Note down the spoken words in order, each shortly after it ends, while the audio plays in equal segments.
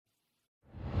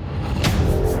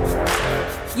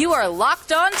You are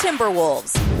Locked On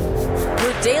Timberwolves,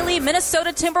 your daily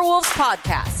Minnesota Timberwolves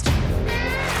podcast.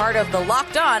 Part of the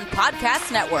Locked On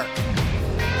Podcast Network.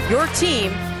 Your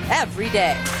team every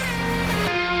day.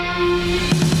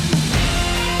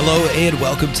 Hello and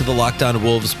welcome to the Locked On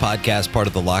Wolves podcast, part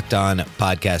of the Locked On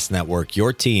Podcast Network,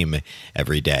 your team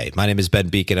every day. My name is Ben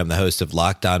Beacon. I'm the host of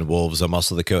Locked On Wolves. I'm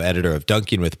also the co-editor of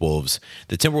Dunking with Wolves,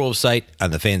 the Timberwolves site on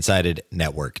the Fansided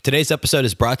Network. Today's episode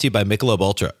is brought to you by Michelob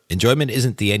Ultra. Enjoyment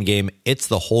isn't the end game, it's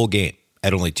the whole game.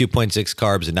 At only 2.6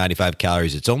 carbs and 95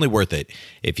 calories, it's only worth it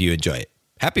if you enjoy it.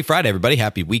 Happy Friday, everybody.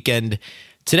 Happy weekend.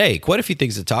 Today, quite a few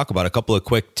things to talk about. A couple of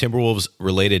quick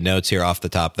Timberwolves-related notes here off the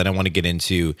top. Then I want to get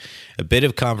into a bit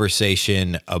of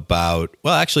conversation about,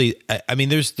 well, actually, I mean,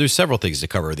 there's several things to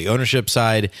cover. The ownership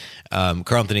side,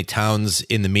 Karl-Anthony Towns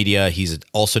in the media. He's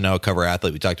also now a cover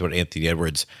athlete. We talked about Anthony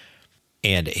Edwards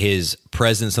and his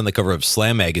presence on the cover of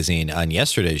Slam magazine on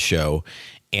yesterday's show.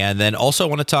 And then also I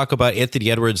want to talk about Anthony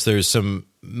Edwards. There's some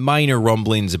minor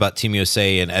rumblings about Team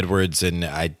USA and Edwards, and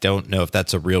I don't know if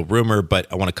that's a real rumor, but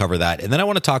I want to cover that. And then I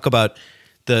want to talk about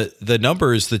the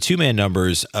numbers, the two-man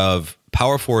numbers of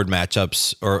power forward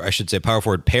matchups, or I should say power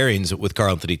forward pairings with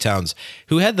Karl-Anthony Towns.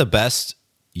 Who had the best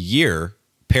year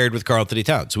paired with Karl-Anthony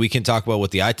Towns? We can talk about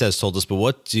what the eye test told us, but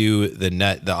what do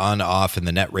the on-off and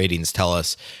the net ratings tell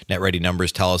us, net rating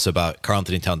numbers tell us about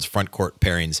Karl-Anthony Towns' front court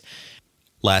pairings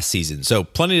last season? So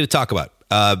plenty to talk about.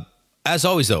 As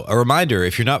always, though, a reminder,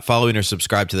 if you're not following or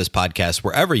subscribed to this podcast,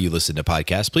 wherever you listen to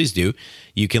podcasts, please do.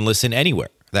 You can listen anywhere.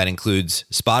 That includes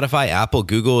Spotify, Apple,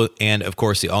 Google, and, of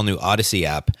course, the all-new Odyssey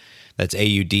app. That's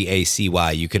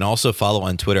AUDACY. You can also follow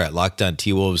on Twitter at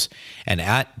LockedOnTWolves and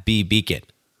at BBeacon.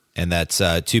 And that's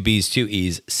two B's, two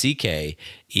E's,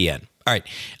 CKEN. All right,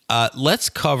 let's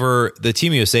cover the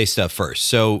Team USA stuff first.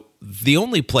 So the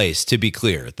only place, to be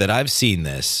clear, that I've seen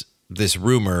this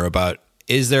rumor about,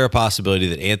 is there a possibility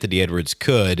that Anthony Edwards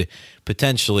could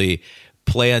potentially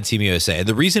play on Team USA? And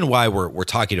the reason why we're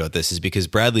talking about this is because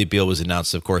Bradley Beal was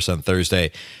announced, of course, on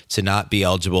Thursday to not be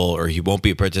eligible, or he won't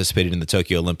be participating in the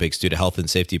Tokyo Olympics due to health and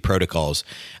safety protocols.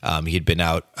 He'd been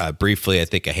out briefly, I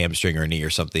think a hamstring or a knee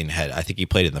or something. I think he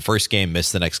played in the first game,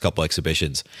 missed the next couple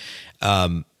exhibitions.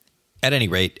 At any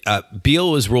rate,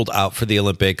 Beal was ruled out for the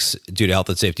Olympics due to health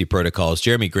and safety protocols.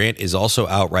 Jeremy Grant is also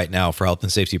out right now for health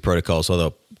and safety protocols,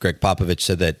 although Greg Popovich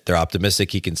said that they're optimistic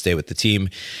he can stay with the team.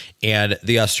 And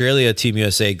the Australia Team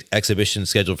USA exhibition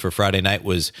scheduled for Friday night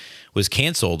was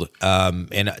canceled.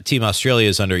 And Team Australia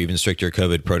is under even stricter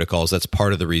COVID protocols. That's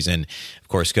part of the reason. Of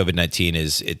course,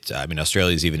 COVID-19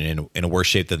 Australia is even in a worse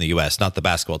shape than the U.S., not the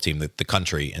basketball team, the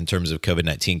country, in terms of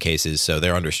COVID-19 cases. So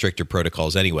they're under stricter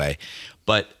protocols anyway.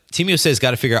 But Team USA has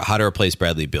got to figure out how to replace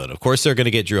Bradley Beal. And of course, they're going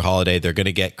to get Drew Holiday. They're going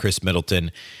to get Chris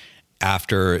Middleton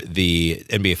after the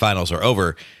NBA Finals are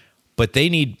over. But they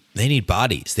need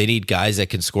bodies. They need guys that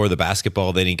can score the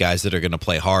basketball. They need guys that are going to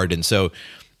play hard. And so,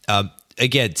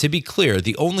 again, to be clear,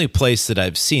 the only place that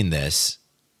I've seen this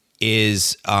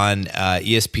is on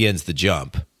ESPN's The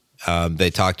Jump.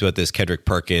 They talked about this. Kendrick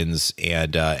Perkins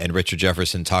and Richard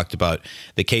Jefferson talked about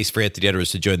the case for Anthony Edwards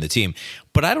to join the team.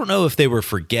 But I don't know if they were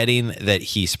forgetting that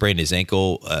he sprained his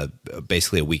ankle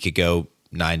basically a week ago,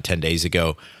 9-10 days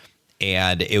ago.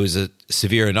 And it was a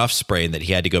severe enough sprain that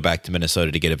he had to go back to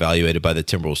Minnesota to get evaluated by the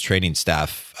Timberwolves training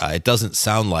staff. It doesn't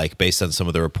sound like, based on some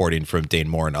of the reporting from Dane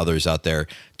Moore and others out there,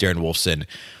 Darren Wolfson,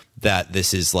 that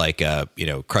this is like a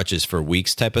crutches for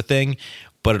weeks type of thing.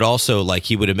 But it also, like,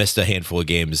 he would have missed a handful of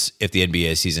games if the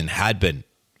NBA season had been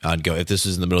ongoing. If this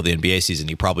was in the middle of the NBA season,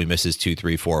 he probably misses 2,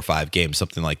 3, 4, or 5 games,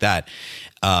 something like that.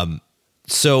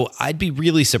 So I'd be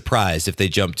really surprised if they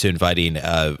jumped to inviting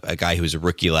a guy who was a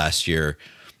rookie last year,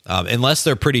 unless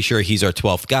they're pretty sure he's our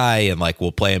 12th guy and, like,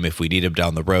 we'll play him if we need him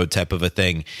down the road type of a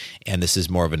thing. And this is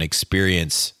more of an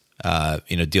experience,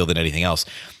 deal than anything else.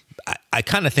 I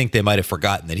kind of think they might have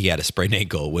forgotten that he had a sprained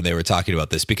ankle when they were talking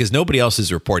about this, because nobody else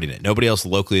is reporting it. Nobody else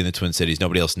locally in the Twin Cities,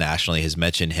 nobody else nationally has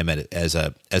mentioned him as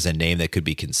a name that could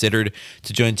be considered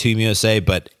to join Team USA.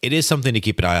 But it is something to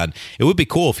keep an eye on. It would be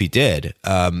cool if he did.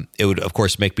 It would, of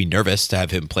course, make me nervous to have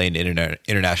him playing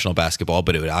international basketball,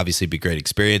 but it would obviously be a great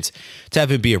experience to have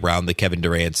him be around the Kevin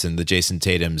Durant's and the Jason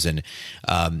Tatums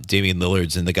and Damian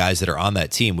Lillards and the guys that are on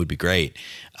that team would be great.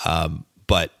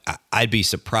 But I'd be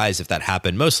surprised if that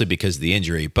happened, mostly because of the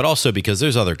injury, but also because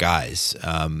there's other guys.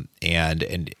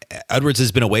 And Edwards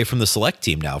has been away from the select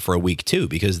team now for a week too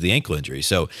because of the ankle injury.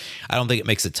 So I don't think it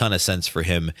makes a ton of sense for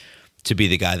him to be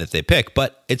the guy that they pick,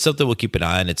 but it's something we'll keep an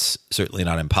eye on. It's certainly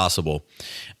not impossible.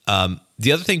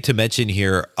 The other thing to mention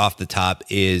here off the top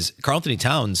is Karl-Anthony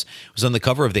Towns was on the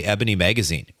cover of the Ebony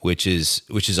magazine, which is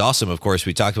awesome. Of course,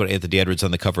 we talked about Anthony Edwards on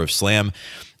the cover of Slam,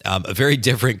 a very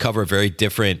different cover, very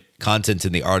different content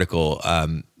in the article.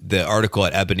 The article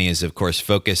at Ebony is, of course,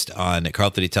 focused on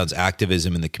Karl-Anthony Towns'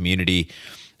 activism in the community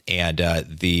and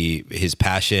his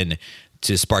passion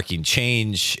to sparking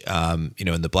change,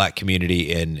 in the Black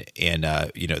community and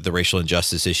the racial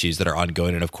injustice issues that are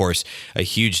ongoing, and of course a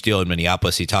huge deal in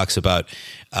Minneapolis. He talks about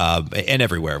and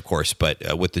everywhere, of course,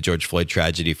 but with the George Floyd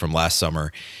tragedy from last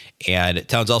summer. And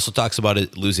Towns also talks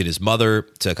about losing his mother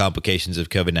to complications of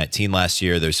COVID-19 last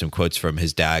year. There's some quotes from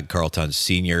his dad, Karl Towns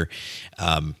Sr.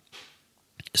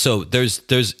 So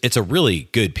it's a really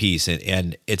good piece,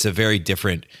 and it's a very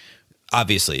different.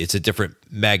 Obviously, it's a different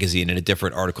magazine and a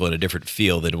different article and a different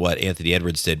feel than what Anthony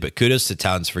Edwards did. But kudos to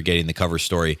Towns for getting the cover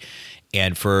story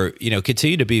and for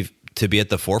continue to be at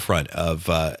the forefront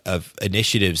of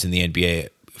initiatives in the NBA,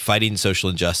 fighting social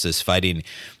injustice, fighting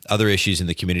other issues in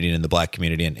the community and in the Black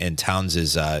community. And Towns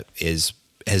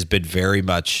has been very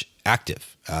much active.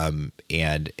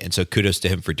 And so kudos to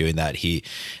him for doing that.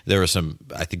 There were some,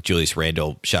 I think Julius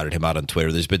Randle shouted him out on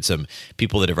Twitter. There's been some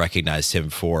people that have recognized him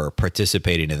for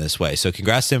participating in this way. So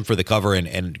congrats to him for the cover,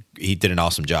 and he did an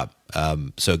awesome job.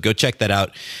 So go check that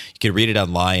out. You can read it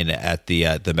online at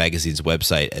the magazine's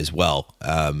website as well.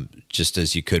 Just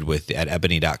as you could at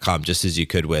ebony.com, just as you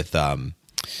could with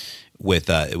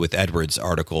Edwards'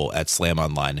 article at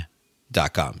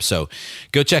slamonline.com. So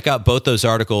go check out both those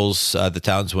articles. The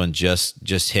Towns one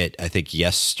just hit, I think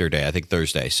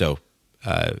Thursday. So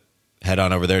head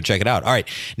on over there and check it out. All right.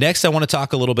 Next, I want to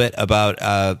talk a little bit about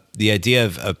the idea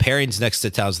of pairings next to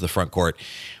Towns in the front court.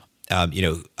 Of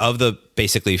the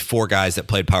basically four guys that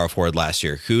played power forward last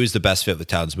year, who is the best fit with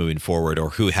Towns moving forward,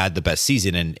 or who had the best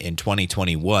season in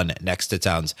 2021 next to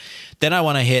Towns. Then I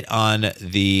want to hit on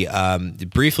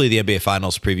briefly the NBA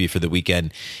Finals preview for the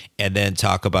weekend, and then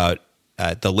talk about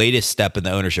the latest step in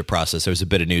the ownership process. There was a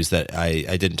bit of news that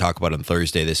I didn't talk about on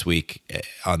Thursday this week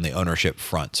on the ownership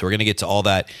front. So we're going to get to all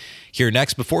that here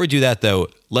next. Before we do that, though,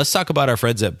 let's talk about our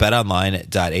friends at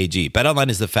betonline.ag. BetOnline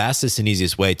is the fastest and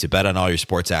easiest way to bet on all your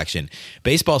sports action.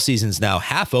 Baseball season's now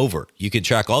half over. You can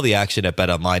track all the action at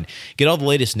BetOnline. Get all the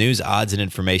latest news, odds, and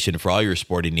information for all your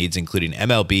sporting needs, including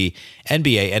MLB,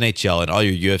 NBA, NHL, and all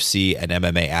your UFC and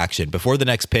MMA action. Before the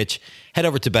next pitch, head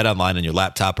over to BetOnline on your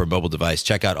laptop or mobile device.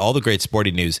 Check out all the great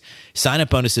sporting news, sign-up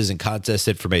bonuses, and contest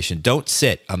information. Don't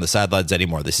sit on the sidelines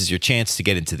anymore. This is your chance to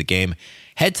get into the game.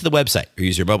 Head to the website or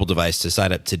use your mobile device to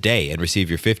sign up today and receive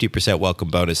your 50% welcome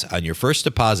bonus on your first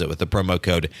deposit with the promo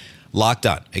code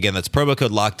LOCKEDON. Again, that's promo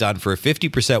code LOCKEDON for a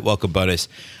 50% welcome bonus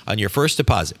on your first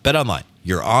deposit. BetOnline,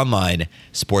 your online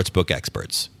sportsbook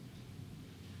experts.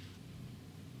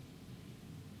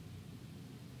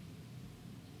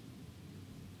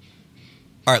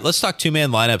 All right, let's talk two-man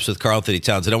lineups with Karl-Anthony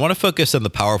Towns. And I want to focus on the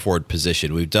power forward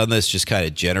position. We've done this just kind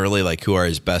of generally, like who are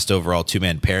his best overall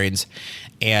two-man pairings.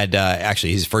 And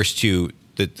actually, his first two,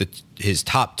 his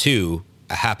top two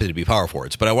happen to be power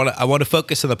forwards. But I want to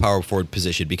focus on the power forward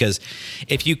position, because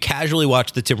if you casually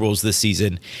watch the Timberwolves this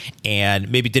season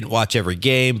and maybe didn't watch every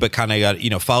game, but kind of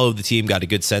got, followed the team, got a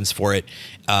good sense for it,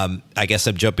 I guess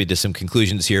I'm jumping to some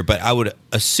conclusions here, but I would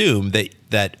assume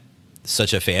that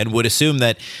such a fan would assume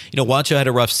that, Juancho had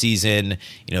a rough season.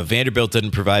 Vanderbilt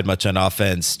didn't provide much on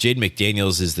offense. Jaden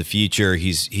McDaniels is the future.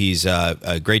 He's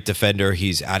a great defender.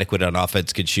 He's adequate on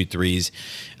offense, could shoot threes.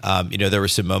 There were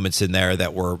some moments in there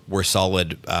that were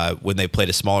solid when they played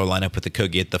a smaller lineup with the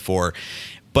Kogi at the four.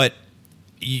 But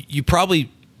you probably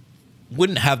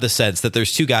wouldn't have the sense that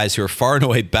there's two guys who are far and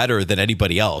away better than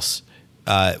anybody else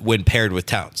when paired with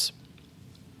Towns.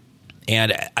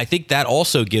 And I think that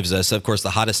also gives us, of course,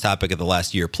 the hottest topic of the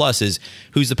last year plus is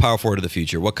who's the power forward of the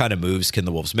future? What kind of moves can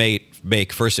the Wolves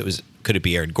make? First, could it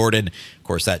be Aaron Gordon? Of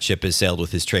course, that ship has sailed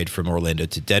with his trade from Orlando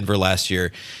to Denver last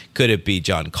year. Could it be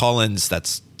John Collins?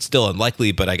 That's still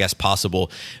unlikely, but I guess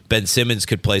possible. Ben Simmons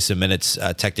could play some minutes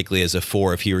technically as a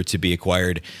four if he were to be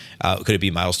acquired. Could it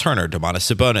be Miles Turner,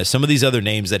 Domantas Sabonis? Some of these other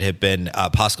names that have been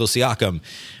Pascal Siakam.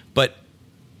 But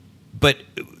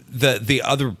the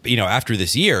other, after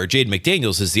this year, Jaden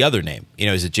McDaniels is the other name.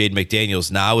 Is it Jaden McDaniels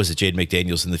now? Is it Jaden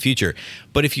McDaniels in the future?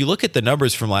 But if you look at the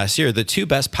numbers from last year, the two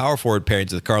best power forward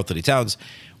pairings with Karl-Anthony Towns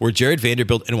were Jared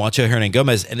Vanderbilt and Juancho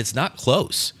Hernan-Gomez, and it's not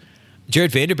close.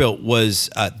 Jared Vanderbilt was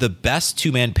the best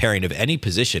two-man pairing of any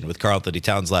position with Karl-Anthony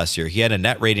Towns last year. He had a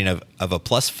net rating of a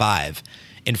 +5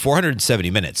 in 470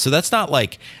 minutes. So it's not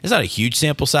a huge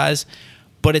sample size,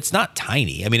 but it's not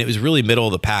tiny. I mean, it was really middle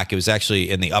of the pack. It was actually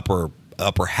in the upper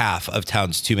upper half of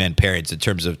Towns' two-man pairings in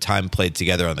terms of time played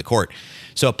together on the court.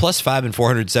 So a +5 in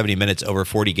 470 minutes over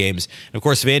 40 games. And of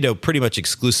course, Vando pretty much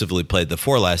exclusively played the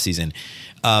 4 last season.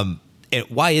 And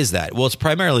why is that? Well, it's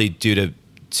primarily due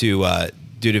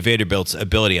to Vanderbilt's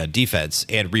ability on defense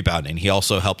and rebounding. He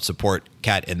also helped support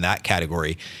Cat in that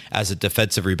category as a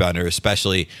defensive rebounder,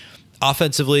 especially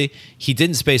offensively. He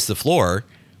didn't space the floor,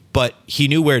 but he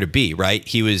knew where to be, right?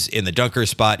 He was in the dunker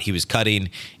spot. He was cutting.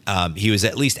 He was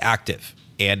at least active.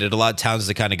 And it allowed Towns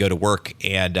to kind of go to work.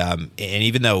 And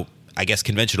even though I guess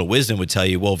conventional wisdom would tell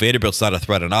you, well, Vanderbilt's not a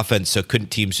threat on offense, so couldn't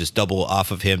teams just double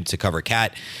off of him to cover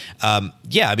Cat?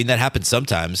 Yeah, I mean, that happens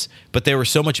sometimes, but they were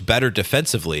so much better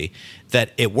defensively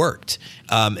that it worked.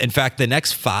 In fact, the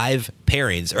next 5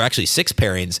 pairings, or actually 6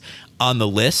 pairings on the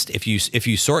list, if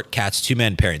you sort Cat's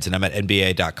two-man pairings, and I'm at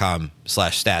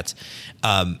nba.com/stats,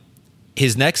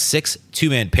 his next 6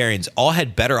 two-man pairings all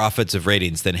had better offensive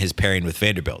ratings than his pairing with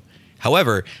Vanderbilt.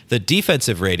 However, the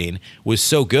defensive rating was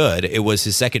so good, it was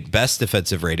his second best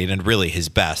defensive rating and really his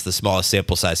best. The smallest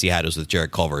sample size he had was with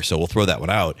Jarrett Culver, so we'll throw that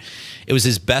one out. It was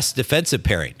his best defensive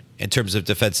pairing in terms of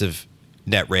defensive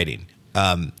net rating,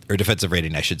 or defensive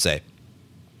rating, I should say.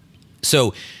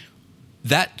 So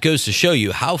that goes to show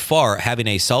you how far having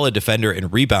a solid defender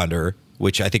and rebounder,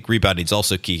 which I think rebounding is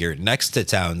also key here, next to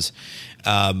Towns,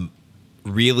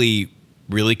 really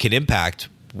can impact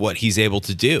what he's able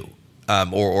to do.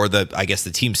 Or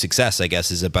the team's success, I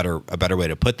guess, is a better way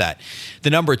to put that. The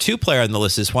number 2 player on the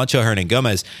list is Juancho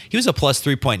Hernangomez. He was a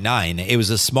 +3.9. It was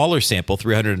a smaller sample,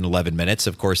 311 minutes.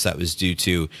 Of course, that was due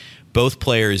to both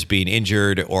players being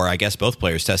injured, or I guess both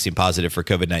players testing positive for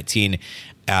COVID-19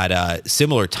 at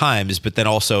similar times, but then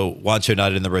also Juancho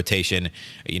not in the rotation.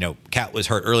 Cat was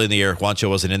hurt early in the year. Juancho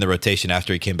wasn't in the rotation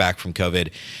after he came back from COVID.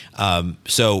 And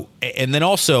then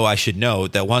also I should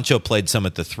note that Juancho played some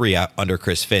at the 3 under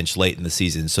Chris Finch late in the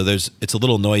season. So it's a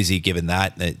little noisy given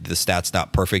that the stats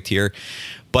not perfect here,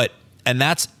 and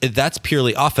that's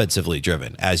purely offensively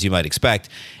driven, as you might expect.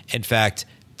 In fact,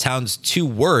 Towns' 2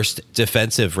 worst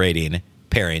defensive rating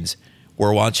pairings were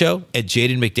Juancho and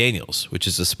Jaden McDaniels, which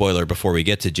is a spoiler before we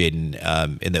get to Jaden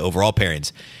in the overall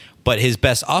pairings. But his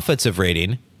best offensive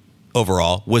rating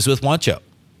overall was with Juancho.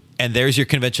 And there's your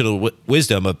conventional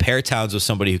wisdom of pair Towns with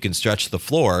somebody who can stretch the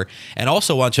floor. And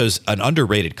also Juancho's an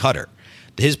underrated cutter.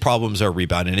 His problems are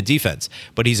rebounding and defense,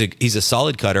 but he's a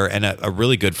solid cutter and a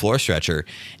really good floor stretcher.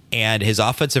 And his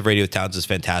offensive rating with Towns is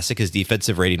fantastic. His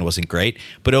defensive rating wasn't great,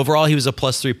 but overall he was a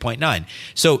 +3.9.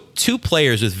 So 2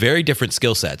 players with very different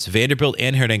skill sets, Vanderbilt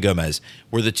and Hernangomez,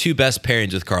 were the 2 best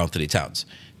pairings with Karl-Anthony Towns.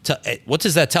 What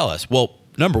does that tell us? Well,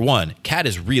 number 1, Cat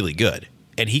is really good,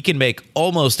 and he can make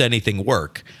almost anything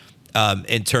work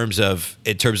in terms of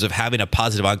having a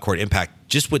positive on-court impact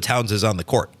just what Towns is on the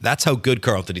court. That's how good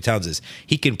Karl-Anthony Towns is.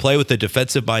 He can play with a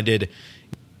defensive-minded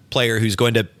player who's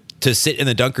going to sit in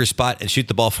the dunker spot and shoot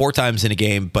the ball 4 times in a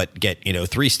game, but get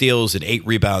 3 steals and 8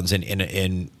 rebounds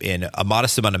in a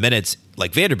modest amount of minutes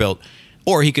like Vanderbilt.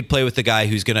 Or he could play with the guy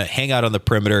who's going to hang out on the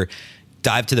perimeter,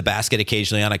 dive to the basket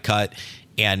occasionally on a cut,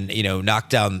 and knock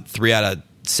down 3 out of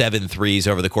 7 threes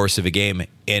over the course of a game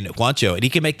in Juancho, and he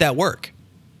can make that work.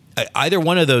 Either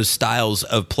one of those styles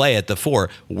of play at the 4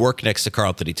 work next to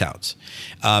Karl-Anthony Towns.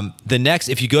 The next,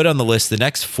 if you go down the list, the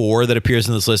next 4 that appears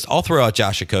in this list, I'll throw out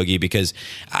Josh Okogie because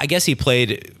I guess he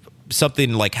played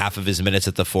something like half of his minutes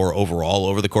at the 4 overall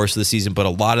over the course of the season, but a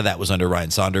lot of that was under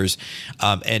Ryan Saunders.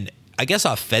 And I guess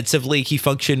offensively, he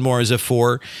functioned more as a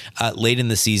 4 late in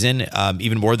the season,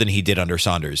 even more than he did under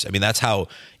Saunders. I mean, that's how,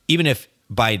 even if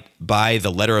by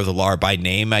the letter of the law, or by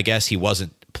name, I guess, he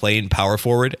wasn't playing power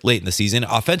forward late in the season,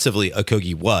 offensively,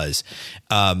 Okogie was.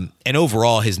 And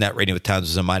overall, his net rating with Towns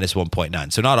was a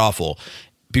 -1.9. So not awful.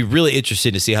 Be really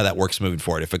interesting to see how that works moving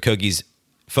forward. If Okogie's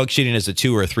functioning as a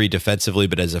 2 or a 3 defensively,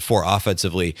 but as a 4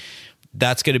 offensively,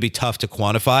 that's going to be tough to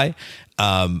quantify.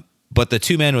 But the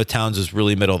 2-man with Towns is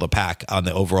really middle of the pack on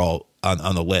the overall,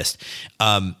 on the list.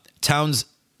 Towns,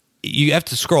 you have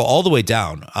to scroll all the way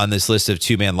down on this list of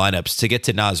 2-man lineups to get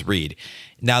to Naz Reid.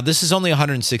 Now, this is only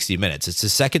 160 minutes. It's the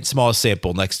second smallest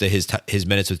sample next to his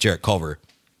minutes with Jarrett Culver.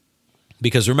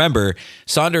 Because remember,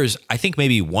 Saunders, I think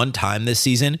maybe 1 time this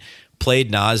season,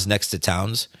 played Naz next to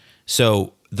Towns.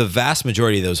 So the vast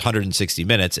majority of those 160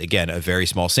 minutes, again, a very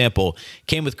small sample,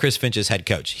 came with Chris Finch as head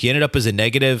coach. He ended up as a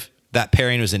negative. That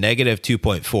pairing was a negative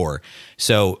 2.4.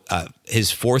 So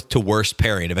his 4th to worst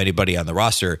pairing of anybody on the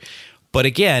roster. But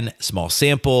again, small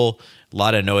sample, a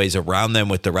lot of noise around them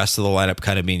with the rest of the lineup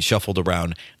kind of being shuffled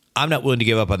around. I'm not willing to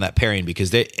give up on that pairing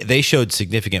because they showed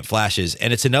significant flashes,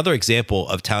 and it's another example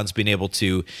of Towns being able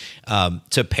to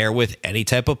pair with any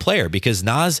type of player because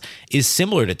Naz is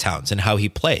similar to Towns in how he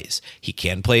plays. He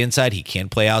can play inside, he can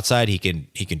play outside, he can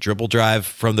dribble drive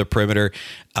from the perimeter.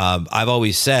 I've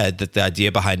always said that the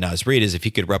idea behind Naz Reid is if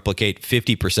he could replicate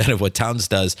 50% of what Towns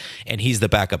does, and he's the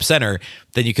backup center,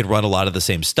 then you could run a lot of the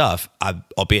same stuff,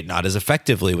 albeit not as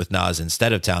effectively with Naz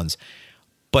instead of Towns.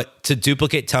 But to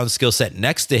duplicate Towns' skill set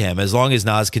next to him, as long as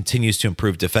Naz continues to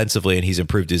improve defensively and he's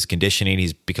improved his conditioning,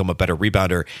 he's become a better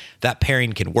rebounder, that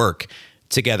pairing can work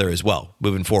together as well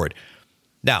moving forward.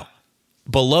 Now,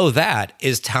 below that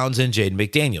is Towns and Jaden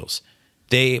McDaniels.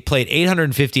 They played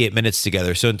 858 minutes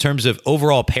together. So in terms of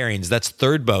overall pairings, that's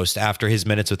third most after his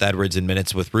minutes with Edwards and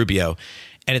minutes with Rubio.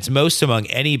 And it's most among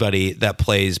anybody that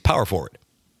plays power forward.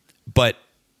 But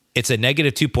it's a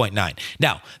negative 2.9.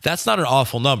 Now, that's not an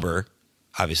awful number.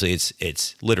 Obviously,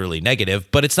 it's literally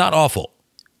negative, but it's not awful.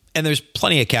 And there's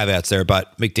plenty of caveats there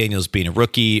about McDaniels being a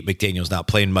rookie, McDaniels not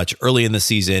playing much early in the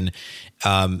season,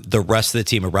 the rest of the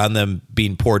team around them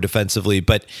being poor defensively.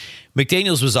 But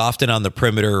McDaniels was often on the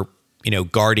perimeter,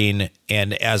 guarding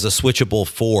and as a switchable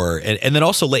four. And then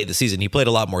also late in the season, he played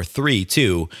a lot more three,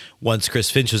 too, once Chris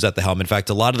Finch was at the helm. In fact,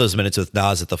 a lot of those minutes with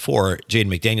Naz at the four,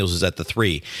 Jaden McDaniels was at the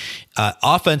three.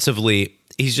 Offensively,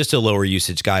 he's just a lower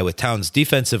usage guy with Towns.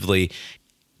 Defensively,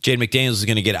 Jaden McDaniels is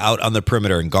going to get out on the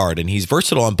perimeter and guard, and he's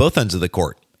versatile on both ends of the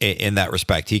court in that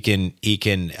respect. He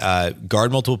can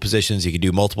guard multiple positions. He can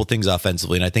do multiple things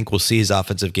offensively, and I think we'll see his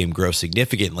offensive game grow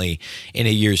significantly in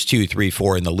years 2, 3,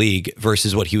 4 in the league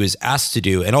versus what he was asked to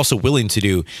do and also willing to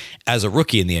do as a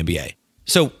rookie in the NBA.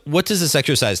 So what does this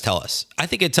exercise tell us? I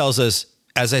think it tells us,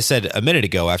 as I said a minute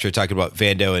ago after talking about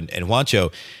Vando and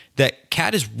Juancho, that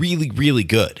Cat is really, really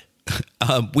good.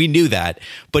 We knew that,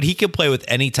 but he can play with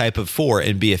any type of four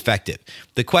and be effective.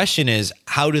 The question is,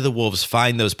 how do the Wolves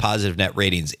find those positive net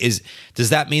ratings? Does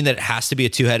that mean that it has to be a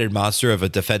two-headed monster of a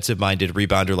defensive-minded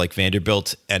rebounder like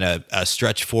Vanderbilt and a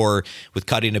stretch four with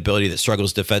cutting ability that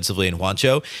struggles defensively in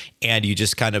Juancho, and you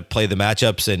just kind of play the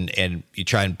matchups and you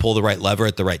try and pull the right lever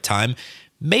at the right time?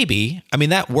 Maybe. I mean,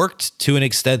 that worked to an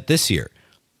extent this year.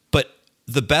 But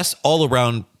the best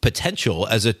all-around potential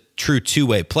as a true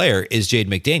two-way player is Jaden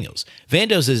McDaniels.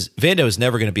 Vando is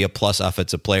never going to be a plus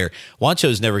offensive player. Juancho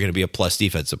is never going to be a plus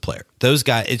defensive player. Those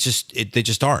guys, they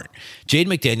just aren't. Jaden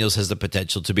McDaniels has the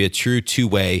potential to be a true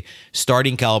two-way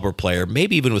starting caliber player,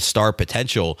 maybe even with star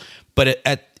potential, but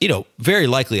at very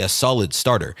likely a solid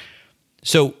starter.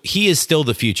 So he is still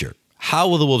the future. How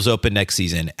will the Wolves open next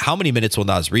season? How many minutes will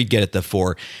Naz Reid get at the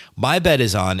four? My bet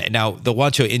is on. Now, the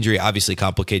Juancho injury obviously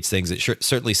complicates things. It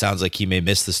certainly sounds like he may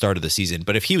miss the start of the season.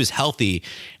 But if he was healthy,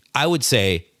 I would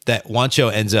say that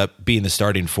Juancho ends up being the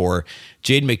starting four.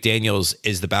 Jaden McDaniels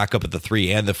is the backup at the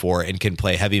three and the four and can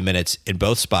play heavy minutes in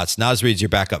both spots. Naz Reid's your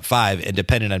backup five, and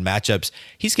depending on matchups,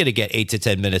 he's going to get 8 to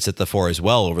 10 minutes at the four as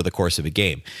well over the course of a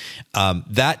game.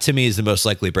 That, to me, is the most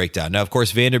likely breakdown. Now, of course,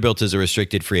 Vanderbilt is a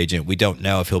restricted free agent. We don't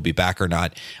know if he'll be back or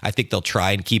not. I think they'll try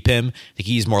and keep him. I think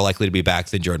he's more likely to be back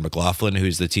than Jordan McLaughlin,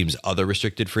 who's the team's other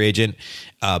restricted free agent.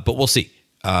 But we'll see.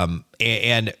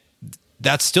 And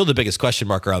that's still the biggest question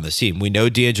mark around this team. We know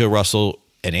D'Angelo Russell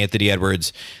and Anthony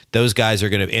Edwards, those guys are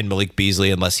going to, and Malik Beasley,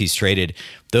 unless he's traded,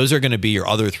 those are going to be your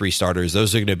other three starters.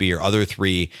 Those are going to be your other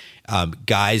three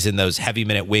guys in those heavy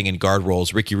minute wing and guard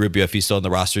roles. Ricky Rubio, if he's still in the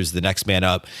roster, is the next man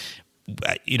up.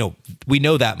 We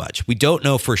know that much. We don't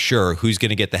know for sure who's going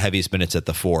to get the heaviest minutes at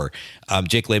the four.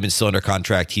 Jake Layman's still under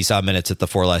contract. He saw minutes at the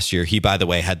four last year. He, by the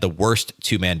way, had the worst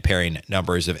two-man pairing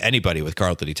numbers of anybody with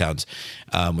Karl-Anthony Towns,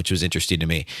 which was interesting to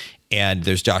me. And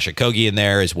there's Josh Okogie in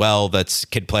there as well that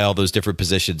can play all those different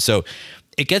positions. So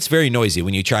it gets very noisy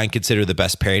when you try and consider the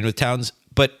best pairing with Towns.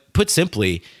 But put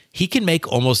simply, he can make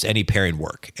almost any pairing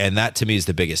work. And that, to me, is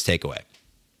the biggest takeaway.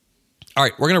 All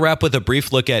right, we're going to wrap with a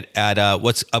brief look at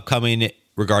what's upcoming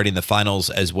regarding the finals,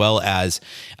 as well as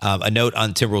a note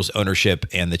on Timberwolves ownership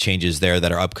and the changes there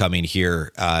that are upcoming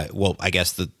here. I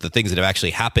guess the things that have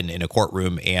actually happened in a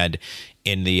courtroom and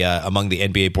in the among the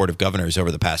NBA Board of Governors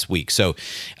over the past week. So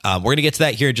we're going to get to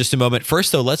that here in just a moment.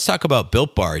 First, though, let's talk about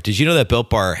Built Bar. Did you know that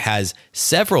Built Bar has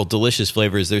several delicious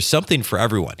flavors? There's something for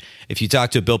everyone. If you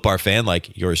talk to a Built Bar fan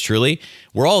like yours truly,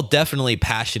 we're all definitely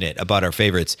passionate about our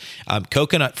favorites.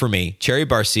 Coconut for me, Cherry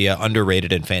Barcia,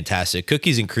 underrated and fantastic.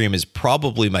 Cookies and cream is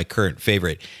probably my current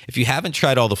favorite. If you haven't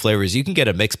tried all the flavors, you can get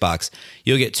a mix box.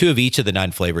 You'll get 2 of each of the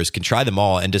 9 flavors, can try them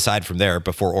all and decide from there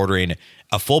before ordering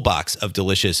a full box of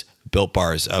delicious Built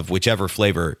Bars of whichever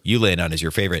flavor you land on as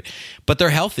your favorite. But they're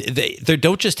healthy. They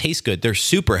don't just taste good. They're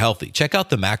super healthy. Check out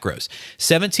the macros.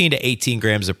 17 to 18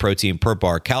 grams of protein per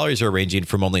bar. Calories are ranging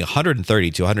from only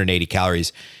 130 to 180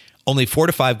 calories. Only 4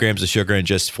 to 5 grams of sugar and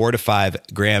just 4 to 5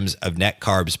 grams of net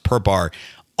carbs per bar.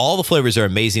 All the flavors are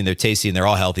amazing. They're tasty and they're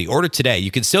all healthy. Order today.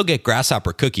 You can still get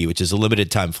grasshopper cookie, which is a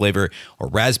limited time flavor, or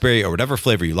raspberry, or whatever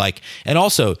flavor you like. And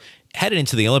also, headed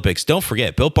into the Olympics, don't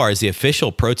forget, Built Bar is the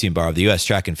official protein bar of the U.S.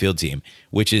 track and field team,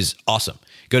 which is awesome.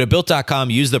 Go to Built.com,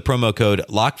 use the promo code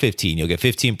LOCK15. You'll get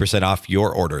 15% off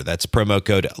your order. That's promo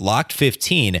code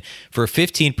LOCKed15 for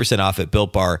 15% off at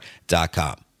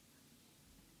BuiltBar.com.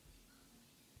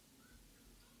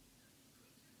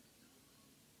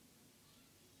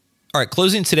 All right,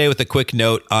 closing today with a quick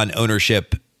note on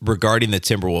ownership regarding the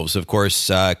Timberwolves. Of course,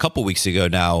 a couple weeks ago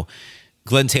now,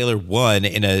 Glenn Taylor won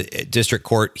in a district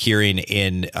court hearing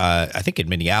in, I think in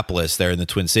Minneapolis, there in the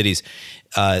Twin Cities.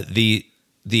 The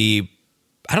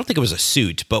I don't think it was a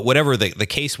suit, but whatever the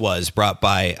case was, brought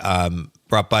by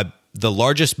the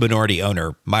largest minority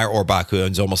owner, Meyer Orbach, who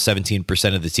owns almost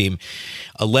 17% of the team,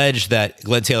 alleged that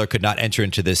Glenn Taylor could not enter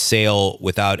into this sale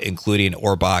without including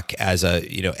Orbach as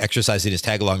exercising his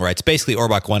tag-along rights. Basically,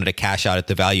 Orbach wanted to cash out at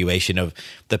the valuation of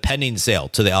the pending sale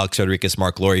to the Alex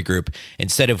Rodriguez-Mark Lowry group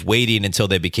instead of waiting until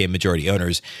they became majority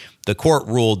owners. The court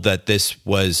ruled that this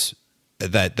was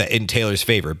that in Taylor's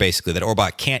favor, basically, that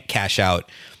Orbach can't cash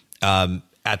out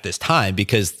at this time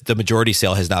because the majority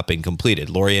sale has not been completed.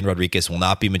 Lowry and Rodriguez will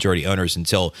not be majority owners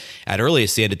until at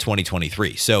earliest the end of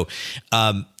 2023. So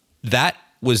that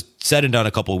was said and done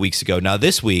a couple of weeks ago. Now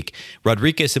this week,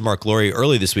 Rodriguez and Mark Lowry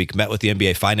early this week met with the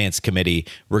NBA Finance Committee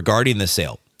regarding the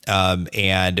sale,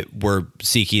 and we're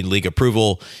seeking league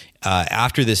approval.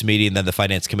 After this meeting, then the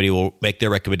Finance Committee will make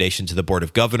their recommendation to the Board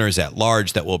of Governors at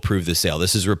large that will approve the sale.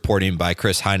 This is reporting by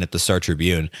Chris Hine at the Star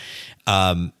Tribune.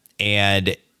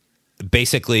 And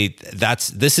basically,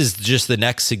 this is just the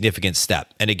next significant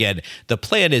step. And again, the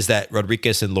plan is that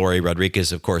Rodriguez and Lowry,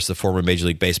 Rodriguez, of course, the former Major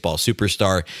League Baseball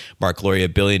superstar, Mark Lowry, a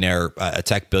billionaire, a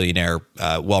tech billionaire,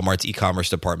 Walmart's e-commerce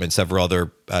department, several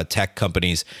other tech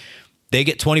companies, they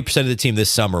get 20% of the team this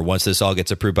summer once this all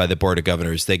gets approved by the Board of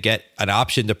Governors. They get an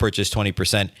option to purchase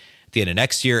 20% at the end of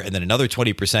next year, and then another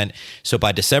 20%. So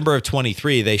by December of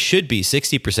 23, they should be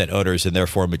 60% owners and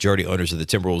therefore majority owners of the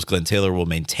Timberwolves. Glenn Taylor will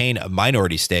maintain a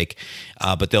minority stake,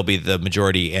 but they'll be the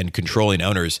majority and controlling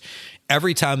owners.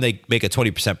 Every time they make a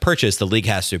 20% purchase, the league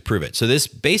has to approve it. So this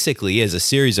basically is a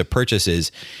series of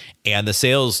purchases, and the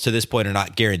sales to this point are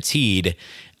not guaranteed,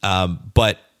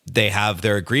 but they have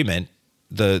their agreement,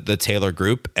 the Taylor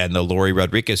group and the Lowry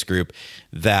Rodriguez group,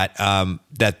 that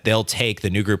the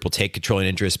new group will take controlling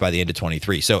interest by the end of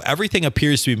 23. So everything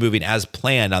appears to be moving as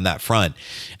planned on that front.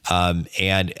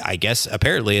 And I guess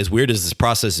apparently, as weird as this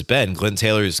process has been, Glenn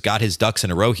Taylor's got his ducks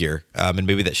in a row here. And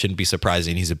maybe that shouldn't be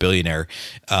surprising. He's a billionaire,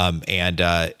 and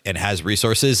has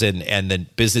resources and the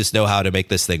business know-how to make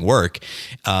this thing work.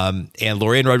 And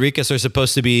Lowry and Rodriguez are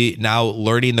supposed to be now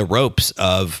learning the ropes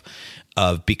of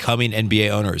becoming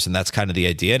NBA owners. And that's kind of the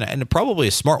idea, and probably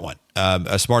a smart one,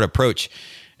 a smart approach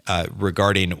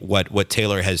regarding what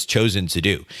Taylor has chosen to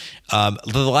do.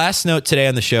 The last note today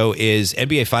on the show is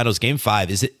NBA Finals Game 5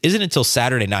 isn't until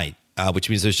Saturday night, which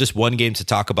means there's just one game to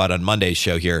talk about on Monday's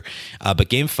show here. But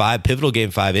Game 5, pivotal Game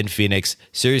 5 in Phoenix,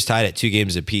 series tied at 2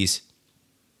 games apiece.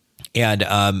 And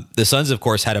the Suns, of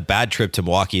course, had a bad trip to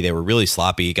Milwaukee. They were really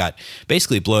sloppy, got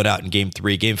basically blown out in Game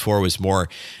 3. Game 4 was more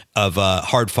of a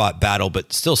hard-fought battle,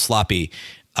 but still sloppy.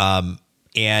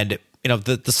 And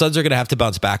the Suns are going to have to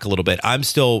bounce back a little bit. I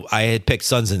had picked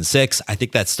Suns in 6. I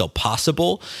think that's still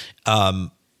possible.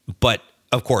 But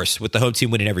of course, with the home team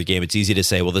winning every game, it's easy to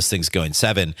say, well, this thing's going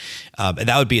 7. And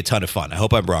that would be a ton of fun. I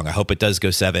hope I'm wrong. I hope it does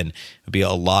go 7. It would be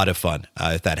a lot of fun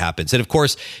if that happens. And of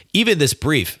course, even this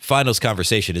brief finals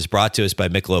conversation is brought to us by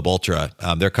Michelob Ultra.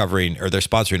 They're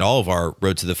sponsoring all of our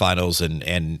Road to the Finals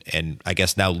and I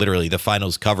guess now literally the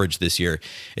finals coverage this year.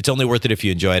 It's only worth it if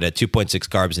you enjoy it at 2.6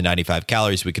 carbs and 95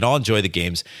 calories. We can all enjoy the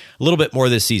games a little bit more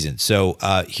this season. So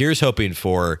here's hoping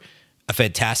for a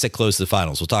fantastic close to the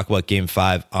finals. We'll talk about Game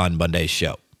 5 on Monday's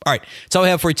show. All right, that's all we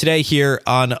have for you today here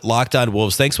on Locked On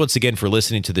Wolves. Thanks once again for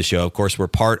listening to the show. Of course, we're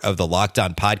part of the Locked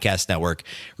On Podcast Network.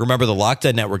 Remember, the Locked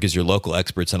On Network is your local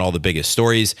experts on all the biggest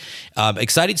stories.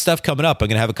 Exciting stuff coming up. I'm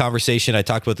going to have a conversation. I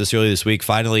talked about this earlier this week.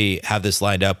 Finally have this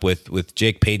lined up with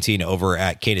Jake Painting over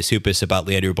at Canis Hoopus about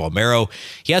Leandro Balmero.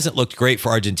 He hasn't looked great for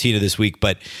Argentina this week,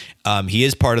 but he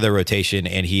is part of their rotation,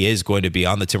 and he is going to be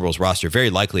on the Timberwolves roster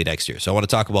very likely next year. So I want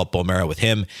to talk about Balmero with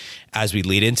him as we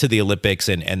lead into the Olympics,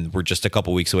 and we're just a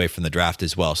couple weeks away from the draft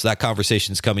as well. So that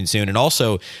conversation is coming soon. And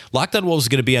also, Locked On Wolves is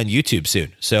going to be on YouTube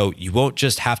soon. So you won't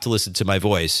just have to listen to my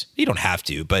voice. You don't have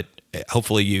to, but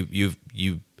hopefully you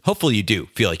Hopefully you do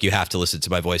feel like you have to listen to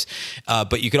my voice.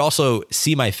 But you could also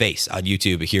see my face on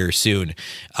YouTube here soon.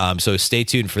 So stay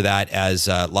tuned for that as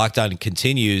Locked On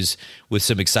continues with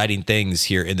some exciting things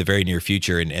here in the very near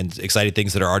future and exciting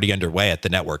things that are already underway at the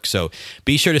network. So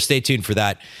be sure to stay tuned for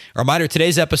that. A reminder,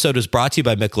 today's episode was brought to you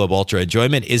by Michelob Ultra.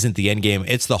 Enjoyment isn't the end game.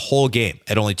 It's the whole game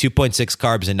at only 2.6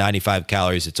 carbs and 95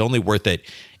 calories. It's only worth it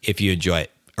if you enjoy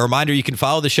it. A reminder, you can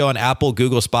follow the show on Apple,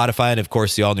 Google, Spotify, and of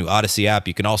course the all-new Odyssey app.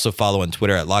 You can also follow on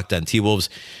Twitter at LockedOnTWolves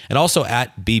and also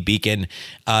at BBeacon.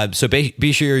 So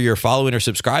be sure you're following or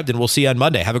subscribed, and we'll see you on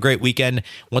Monday. Have a great weekend.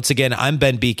 Once again, I'm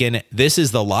Ben Beacon. This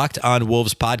is the Locked On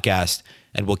Wolves podcast,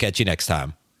 and we'll catch you next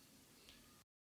time.